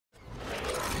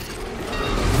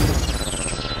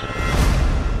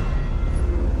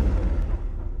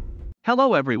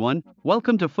Hello everyone,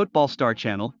 welcome to Football Star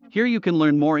Channel. Here you can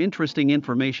learn more interesting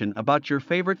information about your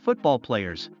favorite football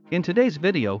players. In today's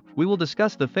video, we will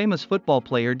discuss the famous football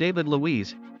player David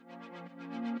Luiz.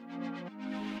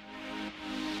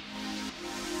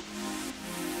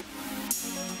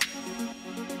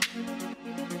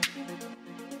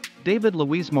 David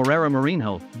Luiz Moreira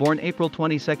Marinho, born April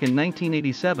 22,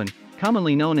 1987,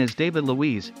 commonly known as David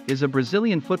Luiz, is a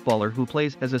Brazilian footballer who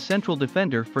plays as a central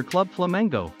defender for Club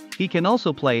Flamengo. He can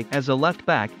also play as a left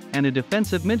back and a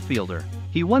defensive midfielder.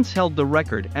 He once held the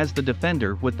record as the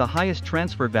defender with the highest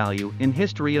transfer value in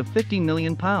history of £15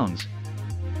 million.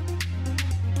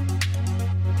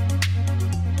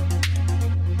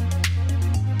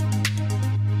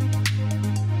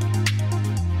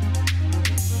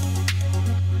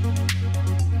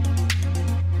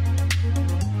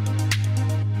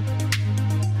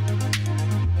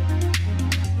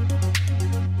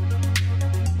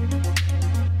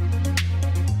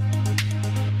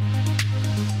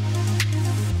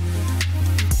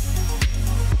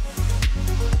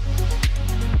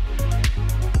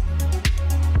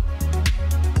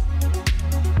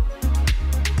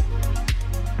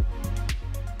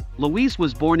 Luiz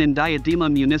was born in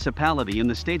Diadema municipality in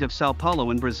the state of São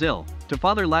Paulo in Brazil, to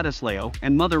father Ladislao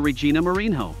and mother Regina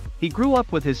Marinho. He grew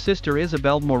up with his sister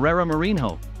Isabel Moreira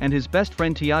Marinho and his best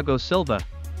friend Tiago Silva.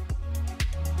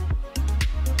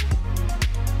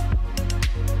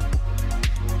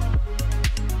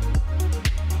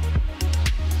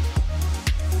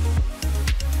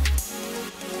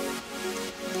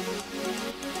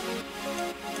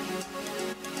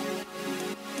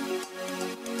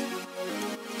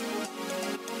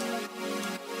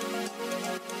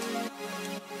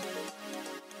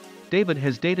 David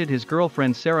has dated his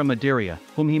girlfriend Sarah Madeira,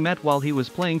 whom he met while he was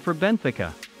playing for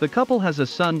Benfica. The couple has a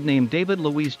son named David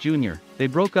Luiz Jr. They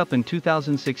broke up in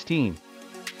 2016.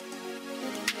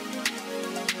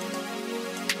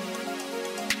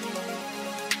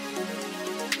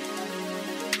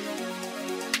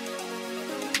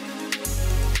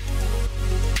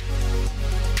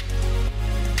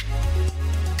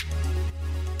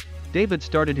 David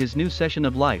started his new session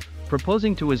of life,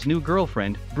 proposing to his new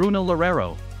girlfriend, Bruna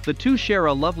Loureiro. The two share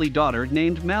a lovely daughter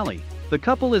named Mally. The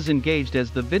couple is engaged as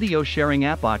the video sharing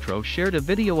app Otro shared a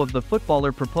video of the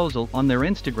footballer proposal on their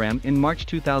Instagram in March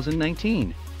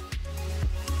 2019.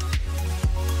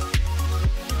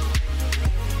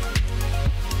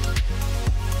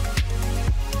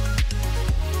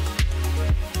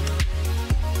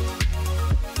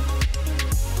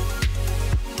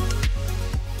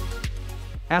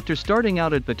 After starting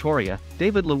out at Vitória,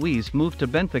 David Luiz moved to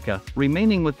Benfica,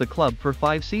 remaining with the club for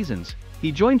 5 seasons. He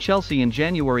joined Chelsea in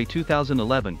January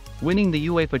 2011, winning the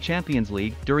UEFA Champions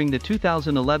League during the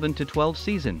 2011-12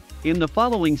 season. In the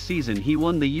following season he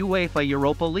won the UEFA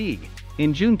Europa League.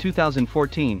 In June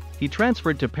 2014, he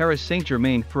transferred to Paris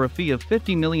Saint-Germain for a fee of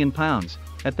 £50 million,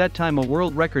 at that time a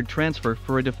world record transfer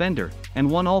for a defender, and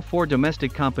won all 4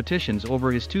 domestic competitions over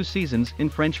his 2 seasons in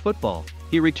French football.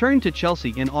 He returned to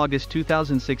Chelsea in August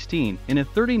 2016 in a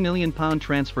 £30 million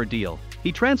transfer deal.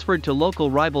 He transferred to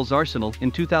local rivals Arsenal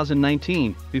in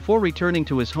 2019, before returning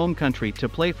to his home country to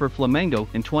play for Flamengo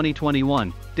in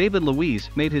 2021. David Luiz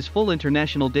made his full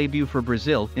international debut for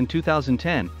Brazil in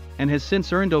 2010, and has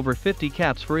since earned over 50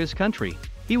 caps for his country.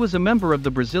 He was a member of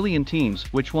the Brazilian teams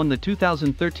which won the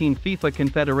 2013 FIFA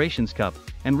Confederations Cup,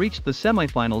 and reached the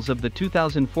semi-finals of the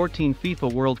 2014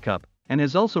 FIFA World Cup, and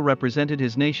has also represented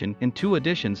his nation in 2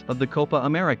 editions of the Copa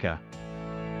America.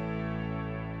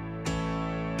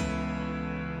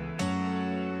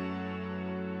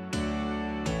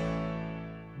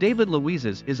 David Luiz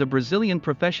is a Brazilian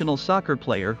professional soccer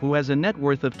player who has a net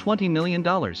worth of $20 million.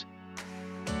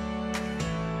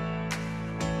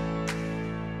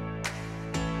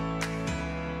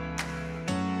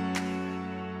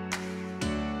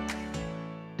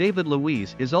 David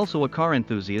Luiz is also a car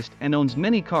enthusiast and owns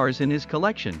many cars in his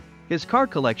collection. His car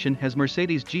collection has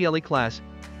Mercedes GLE Class,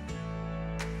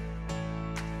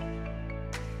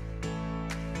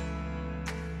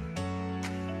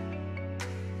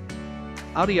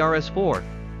 Audi RS4,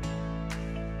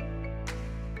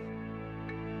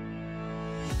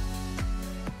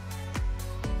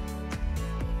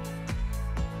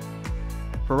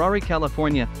 Ferrari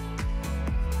California,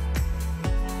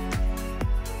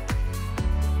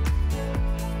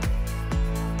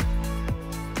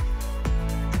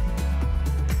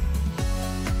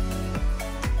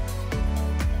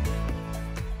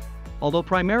 Although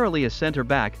primarily a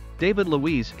center-back, David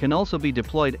Luiz can also be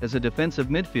deployed as a defensive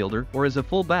midfielder or as a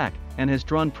full-back, and has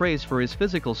drawn praise for his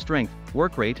physical strength,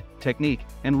 work rate, technique,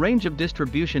 and range of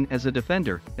distribution as a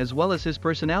defender, as well as his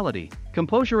personality,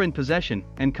 composure in possession,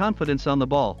 and confidence on the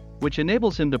ball, which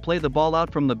enables him to play the ball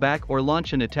out from the back or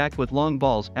launch an attack with long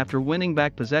balls after winning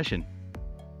back possession.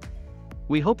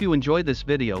 We hope you enjoyed this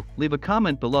video. Leave a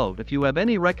comment below if you have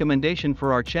any recommendation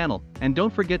for our channel, and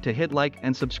don't forget to hit like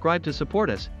and subscribe to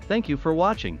support us. Thank you for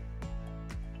watching.